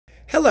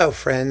Hello,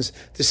 friends.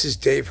 This is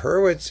Dave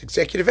Hurwitz,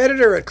 executive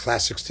editor at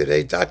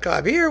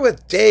ClassicsToday.com, here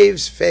with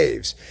Dave's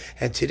Faves.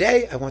 And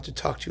today I want to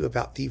talk to you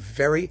about the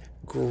very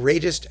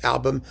greatest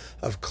album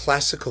of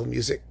classical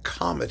music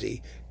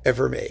comedy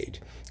ever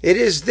made. It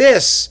is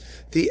this,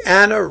 the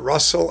Anna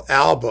Russell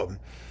album.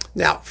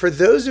 Now, for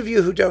those of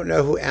you who don't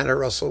know who Anna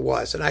Russell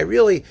was, and I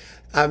really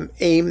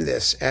aim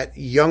this at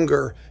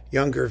younger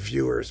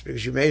viewers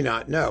because you may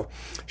not know,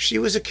 she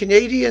was a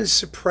Canadian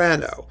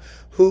soprano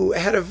who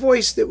had a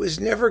voice that was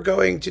never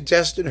going to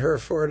destine her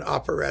for an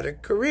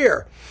operatic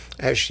career.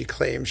 As she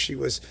claimed, she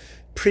was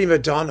prima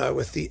donna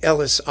with the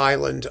Ellis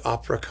Island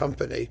Opera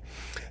Company.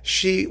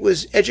 She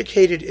was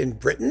educated in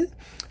Britain.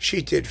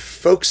 She did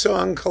folk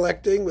song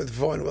collecting with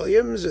Vaughan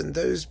Williams and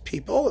those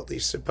people, at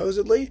least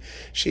supposedly.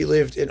 She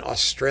lived in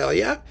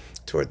Australia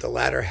toward the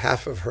latter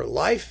half of her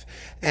life,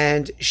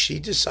 and she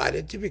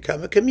decided to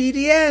become a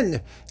comedian.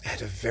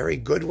 And a very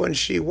good one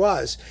she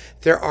was.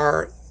 There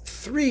are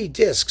 3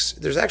 discs.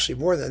 There's actually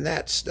more than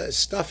that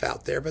stuff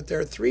out there, but there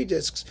are 3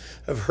 discs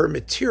of her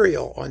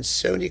material on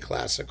Sony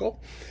Classical.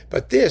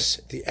 But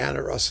this, the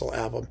Anna Russell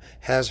album,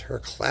 has her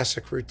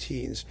classic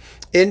routines.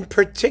 In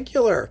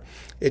particular,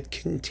 it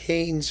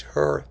contains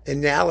her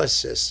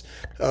analysis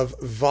of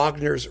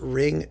Wagner's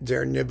Ring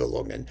der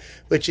Nibelungen,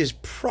 which is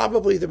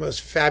probably the most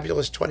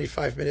fabulous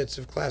 25 minutes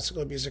of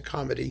classical music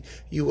comedy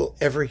you will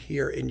ever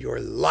hear in your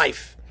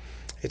life.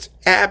 It's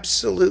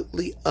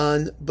absolutely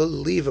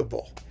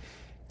unbelievable.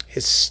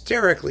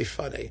 Hysterically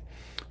funny.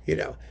 You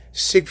know,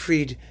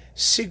 Siegfried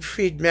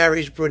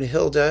marries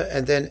Brunhilde,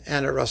 and then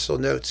Anna Russell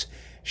notes,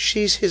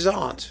 she's his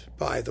aunt,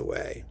 by the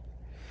way.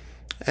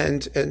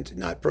 And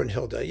not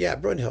Brunhilde. Yeah,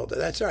 Brunhilde.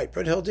 That's right.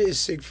 Brunhilde is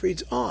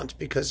Siegfried's aunt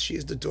because she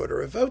is the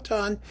daughter of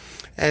Wotan,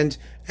 and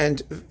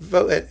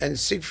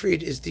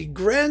Siegfried is the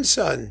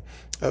grandson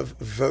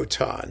of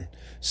Wotan.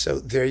 So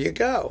there you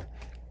go.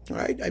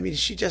 Right? I mean,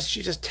 she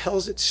just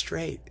tells it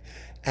straight,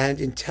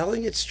 and in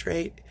telling it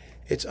straight,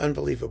 it's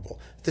unbelievable.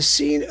 The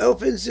scene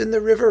opens in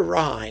the River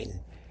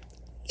Rhine.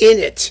 In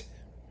it.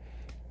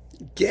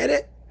 Get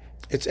it?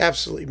 It's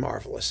absolutely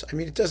marvelous. I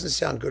mean, it doesn't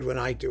sound good when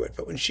I do it,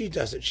 but when she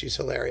does it, she's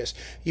hilarious.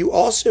 You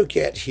also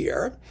get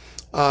here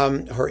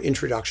her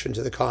introduction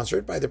to the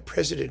concert by the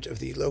president of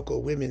the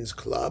local women's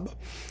club.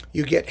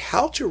 You get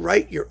how to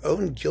write your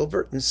own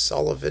Gilbert and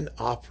Sullivan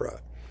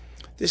opera.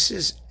 This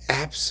is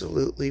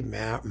absolutely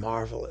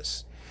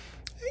marvelous.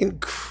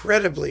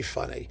 Incredibly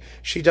funny.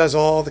 She does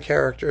all the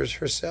characters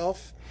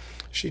herself.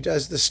 She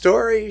does the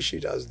story. She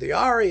does the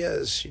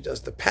arias. She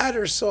does the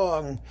patter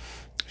song.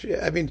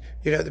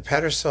 The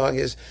patter song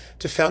is,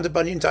 to found a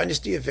Bunyan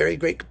dynasty of very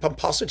great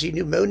pomposity,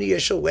 pneumonia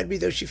shall wed me,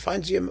 though she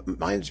finds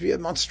me a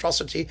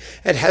monstrosity,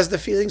 and has the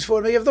feelings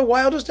for me of the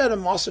wildest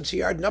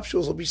animosity. Our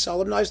nuptials will be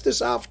solemnized this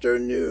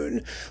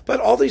afternoon. But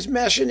all these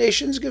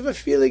machinations give a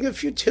feeling of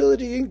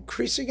futility.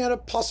 Increasing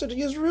animosity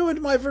has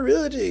ruined my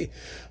virility.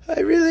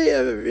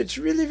 It's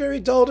really very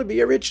dull to be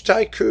a rich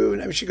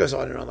tycoon. I mean, she goes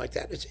on and on like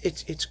that.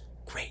 It's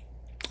great.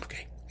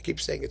 Okay, I keep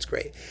saying it's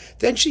great.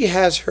 Then she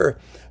has her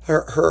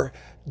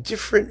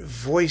different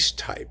voice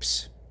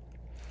types.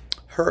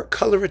 Her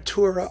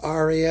coloratura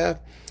aria,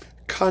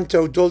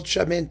 Canto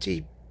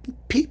dolcemente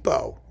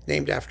Pippo,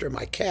 named after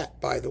my cat,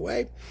 by the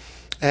way,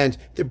 and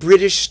the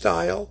British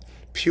style,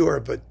 pure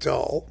but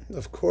dull,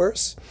 of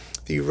course,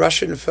 the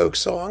Russian folk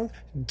song,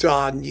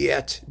 Da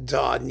Niet,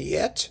 Da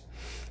Niet,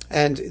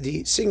 and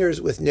the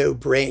Singers with No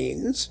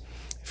Brains,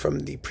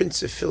 from the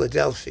Prince of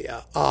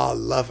Philadelphia, Ah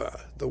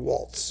Lover, the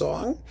waltz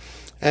song.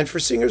 And for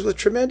singers with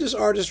tremendous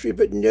artistry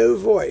but no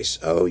voice,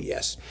 oh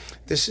yes,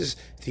 this is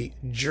the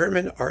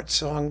German art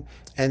song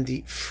and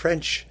the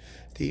French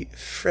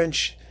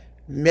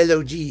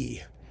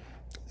melodie.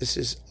 This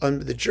is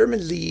the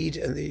German lead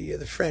and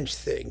the French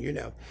thing, you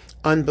know,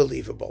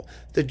 unbelievable.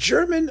 The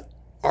German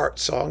art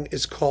song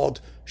is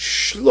called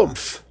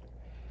Schlumpf,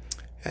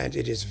 and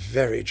it is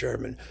very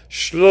German.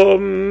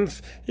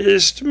 Schlumpf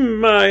ist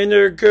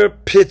meiner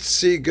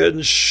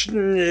gepitzigen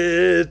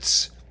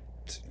Schnitz.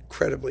 It's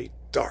incredibly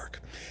dark.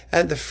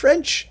 And the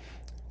French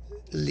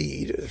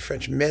lead, the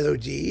French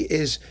melody,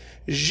 is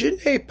Je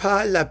n'ai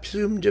pas la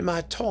plume de ma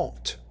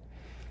tante,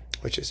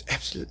 which is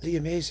absolutely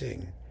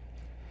amazing.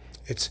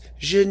 It's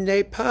Je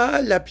n'ai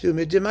pas la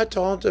plume de ma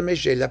tante, mais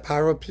j'ai la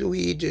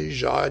parapluie de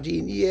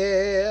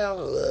jardinière.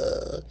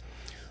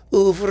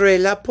 Ouvrez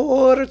la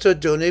porte,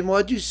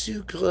 donnez-moi du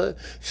sucre,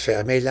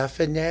 fermez la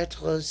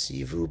fenêtre,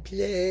 s'il vous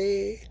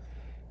plaît.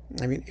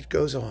 I mean, it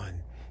goes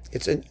on.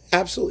 It's an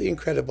absolutely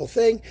incredible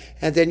thing.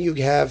 And then you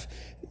have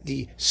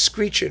the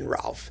Screechin'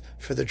 Ralph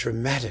for the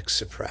dramatic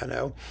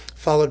soprano,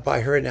 followed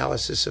by her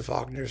analysis of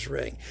Wagner's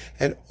Ring.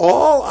 And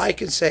all I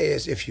can say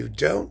is, if you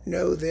don't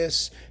know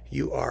this,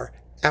 you are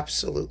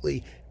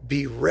absolutely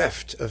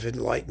bereft of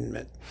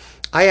enlightenment.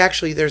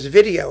 There's a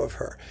video of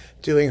her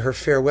doing her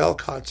farewell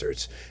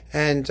concerts,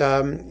 and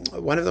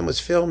one of them was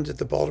filmed at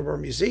the Baltimore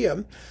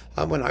Museum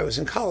when I was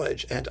in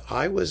college, and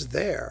I was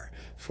there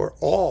for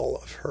all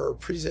of her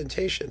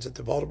presentations at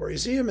the Baltimore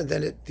Museum and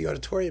then at the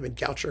auditorium at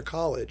Goucher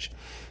College.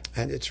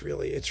 And it's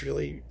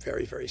really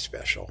very, very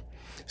special.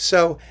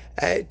 So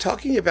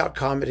talking about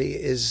comedy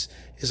is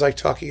like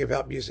talking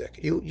about music.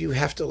 You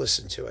have to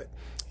listen to it.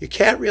 You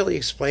can't really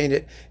explain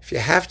it. If you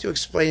have to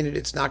explain it,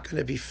 it's not going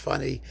to be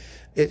funny.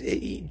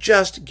 You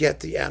just get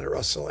the Anna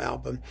Russell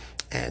album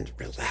and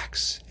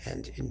relax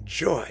and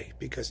enjoy,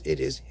 because it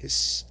is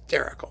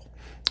hysterical.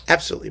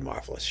 Absolutely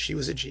marvelous. She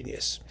was a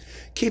genius.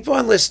 Keep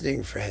on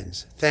listening,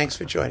 friends. Thanks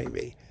for joining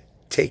me.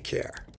 Take care.